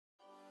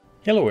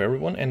Hello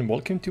everyone and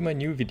welcome to my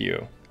new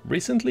video.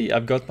 Recently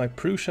I've got my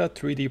Prusa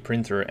 3D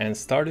printer and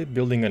started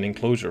building an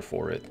enclosure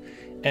for it.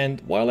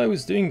 And while I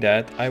was doing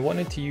that, I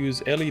wanted to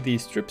use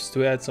LED strips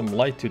to add some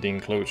light to the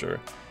enclosure.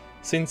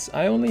 Since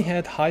I only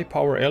had high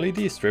power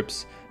LED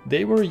strips,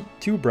 they were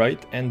too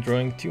bright and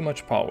drawing too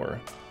much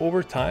power.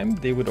 Over time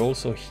they would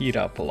also heat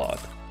up a lot.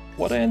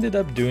 What I ended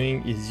up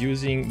doing is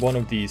using one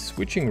of these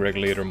switching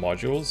regulator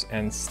modules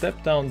and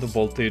step down the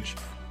voltage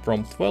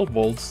from 12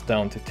 volts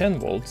down to 10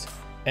 volts,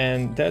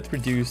 and that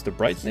reduced the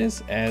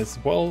brightness as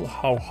well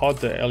how hot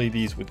the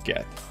LEDs would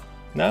get.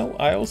 Now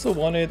I also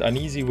wanted an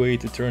easy way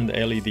to turn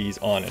the LEDs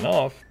on and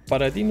off,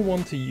 but I didn't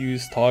want to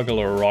use toggle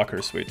or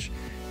rocker switch.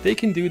 They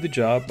can do the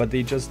job, but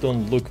they just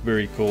don't look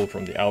very cool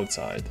from the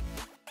outside.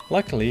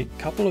 Luckily,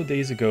 a couple of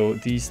days ago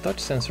these touch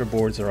sensor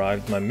boards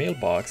arrived in my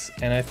mailbox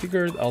and I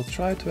figured I'll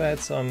try to add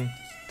some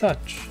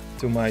touch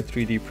to my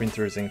 3D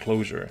printer's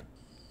enclosure.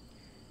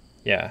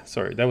 Yeah,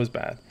 sorry, that was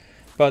bad.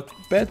 But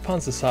bad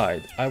puns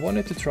aside, I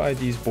wanted to try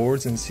these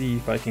boards and see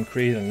if I can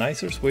create a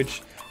nicer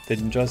switch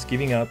than just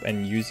giving up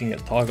and using a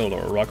toggle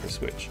or a rocker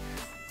switch.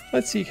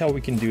 Let's see how we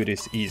can do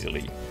this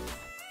easily.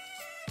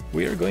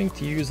 We are going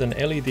to use an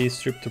LED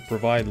strip to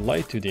provide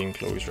light to the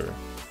enclosure.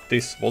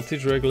 This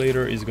voltage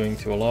regulator is going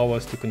to allow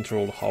us to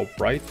control how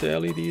bright the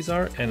LEDs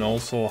are and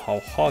also how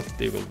hot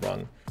they will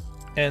run.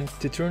 And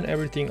to turn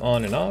everything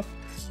on and off,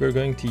 we're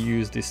going to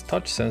use this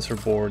touch sensor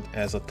board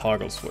as a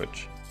toggle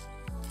switch.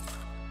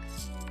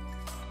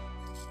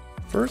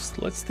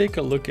 First, let's take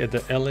a look at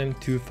the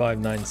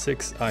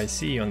LM2956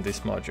 IC on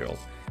this module.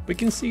 We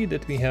can see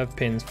that we have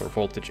pins for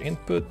voltage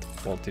input,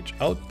 voltage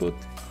output,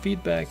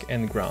 feedback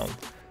and ground.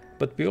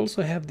 But we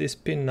also have this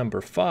pin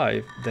number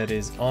 5 that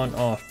is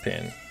on-off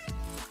pin.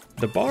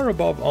 The bar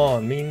above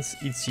on means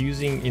it's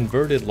using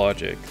inverted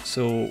logic,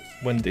 so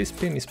when this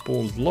pin is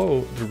pulled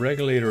low, the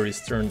regulator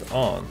is turned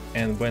on,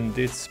 and when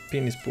this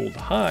pin is pulled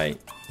high,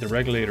 the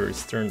regulator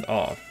is turned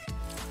off.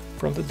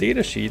 From the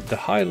datasheet, the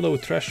high-low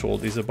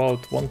threshold is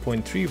about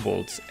 1.3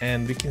 volts,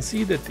 and we can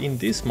see that in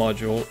this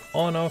module,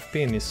 on-off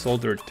pin is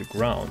soldered to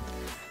ground.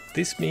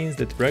 This means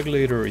that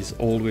regulator is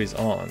always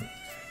on.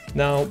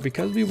 Now,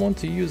 because we want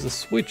to use a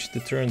switch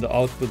to turn the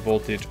output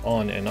voltage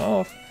on and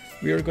off,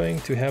 we are going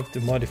to have to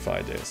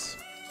modify this.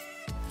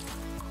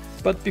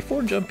 But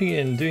before jumping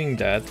in and doing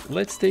that,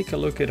 let's take a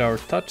look at our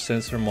touch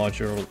sensor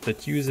module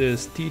that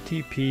uses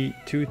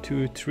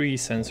TP223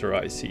 sensor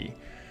IC.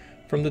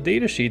 From the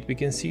datasheet, we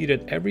can see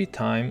that every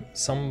time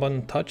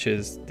someone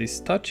touches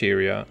this touch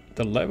area,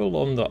 the level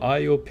on the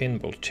I/O pin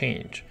will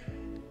change.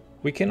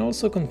 We can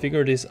also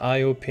configure this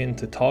I/O pin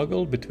to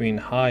toggle between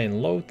high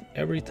and low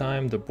every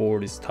time the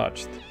board is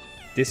touched.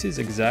 This is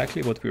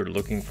exactly what we're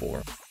looking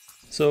for.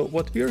 So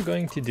what we're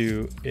going to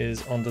do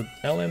is on the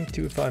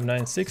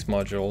LM2956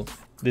 module,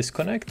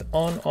 disconnect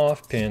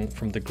on/off pin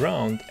from the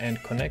ground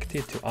and connect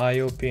it to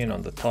I/O pin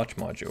on the touch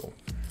module.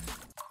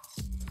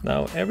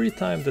 Now every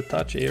time the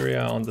touch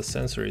area on the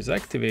sensor is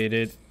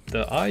activated,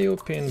 the I/O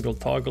pin will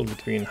toggle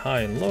between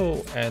high and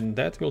low, and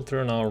that will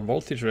turn our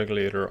voltage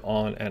regulator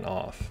on and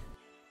off.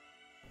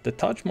 The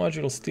touch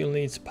module still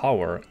needs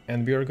power,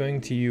 and we are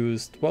going to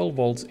use 12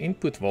 volts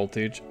input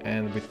voltage,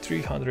 and with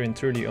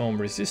 330 ohm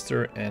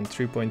resistor and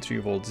 3.3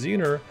 volt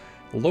Zener,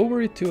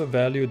 lower it to a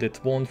value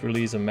that won't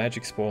release a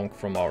magic spark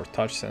from our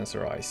touch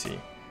sensor IC.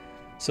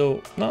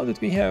 So now that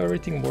we have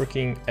everything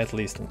working, at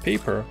least on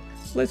paper,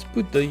 let's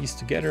put these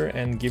together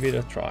and give it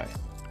a try.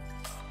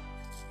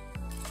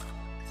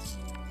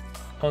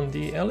 On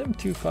the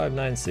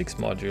LM2956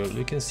 module,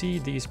 you can see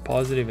these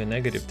positive and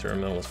negative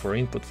terminals for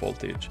input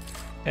voltage.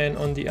 And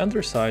on the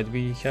underside,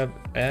 we have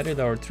added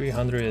our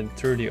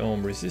 330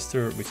 ohm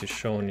resistor, which is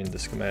shown in the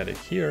schematic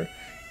here,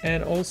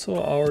 and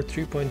also our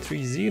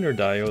 3.3 Zener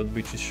diode,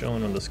 which is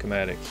shown on the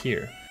schematic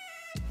here.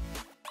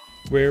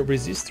 Where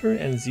resistor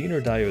and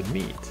Zener diode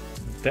meet,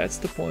 that's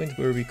the point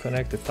where we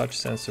connect the touch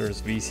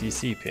sensor's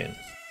VCC pin.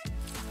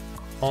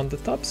 On the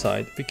top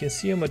side, we can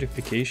see a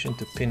modification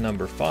to pin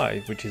number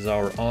 5, which is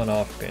our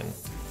on-off pin.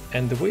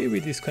 And the way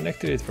we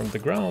disconnected it from the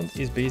ground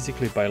is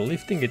basically by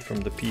lifting it from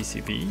the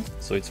PCB,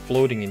 so it's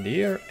floating in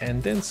the air,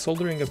 and then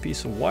soldering a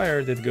piece of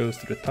wire that goes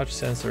to the touch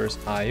sensor's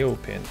I/O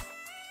pin.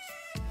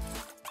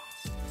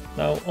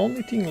 Now,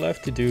 only thing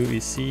left to do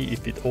is see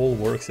if it all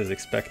works as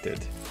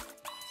expected.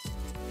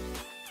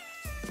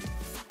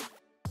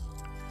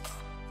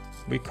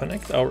 We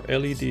connect our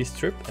LED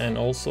strip and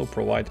also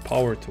provide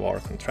power to our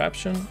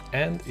contraption,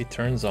 and it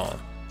turns on.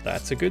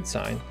 That's a good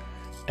sign.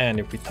 And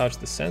if we touch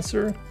the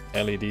sensor,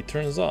 LED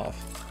turns off.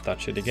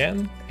 Touch it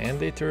again and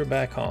they turn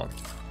back on.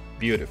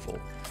 Beautiful.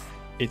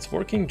 It's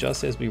working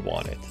just as we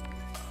want it.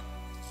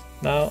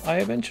 Now, I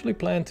eventually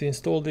plan to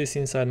install this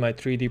inside my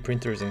 3D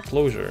printer's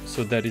enclosure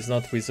so that it's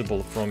not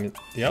visible from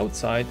the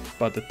outside,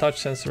 but the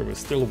touch sensor will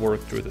still work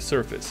through the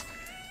surface.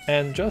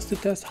 And just to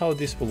test how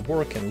this will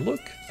work and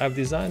look, I've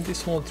designed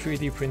this whole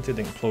 3D printed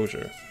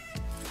enclosure.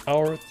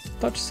 Our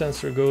touch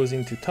sensor goes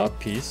into top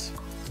piece.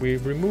 We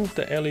removed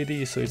the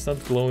LED so it's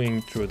not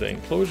glowing through the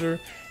enclosure,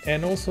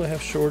 and also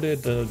have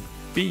shorted the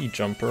B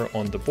jumper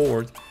on the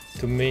board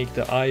to make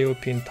the I/O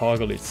pin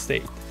toggle its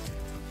state.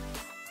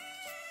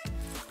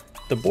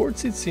 The board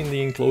sits in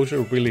the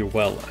enclosure really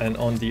well, and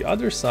on the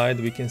other side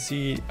we can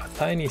see a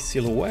tiny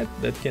silhouette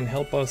that can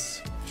help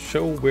us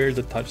show where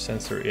the touch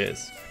sensor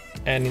is.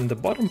 And in the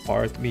bottom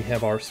part we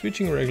have our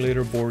switching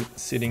regulator board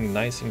sitting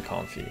nice and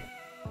comfy.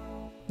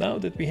 Now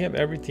that we have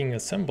everything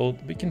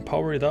assembled, we can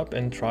power it up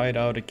and try it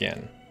out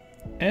again.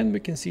 And we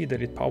can see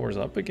that it powers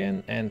up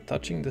again, and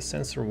touching the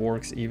sensor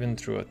works even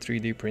through a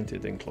 3D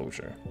printed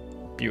enclosure.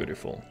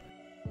 Beautiful.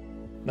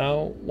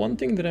 Now, one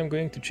thing that I'm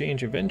going to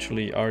change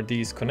eventually are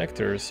these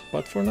connectors,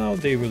 but for now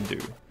they will do.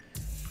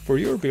 For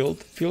your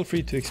build, feel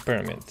free to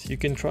experiment. You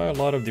can try a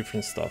lot of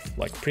different stuff,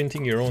 like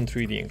printing your own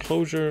 3D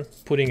enclosure,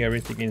 putting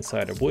everything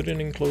inside a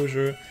wooden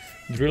enclosure,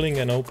 drilling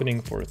an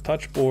opening for a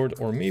touch board,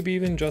 or maybe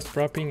even just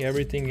wrapping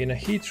everything in a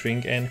heat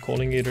shrink and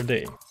calling it a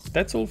day.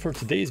 That's all for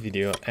today's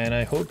video, and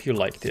I hope you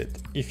liked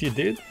it. If you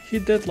did,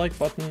 hit that like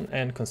button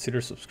and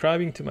consider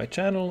subscribing to my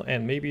channel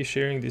and maybe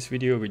sharing this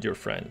video with your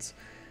friends.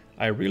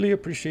 I really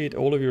appreciate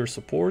all of your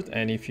support,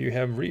 and if you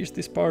have reached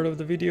this part of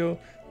the video,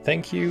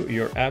 thank you,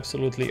 you're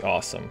absolutely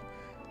awesome.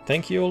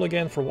 Thank you all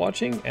again for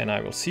watching, and I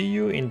will see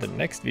you in the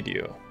next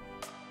video.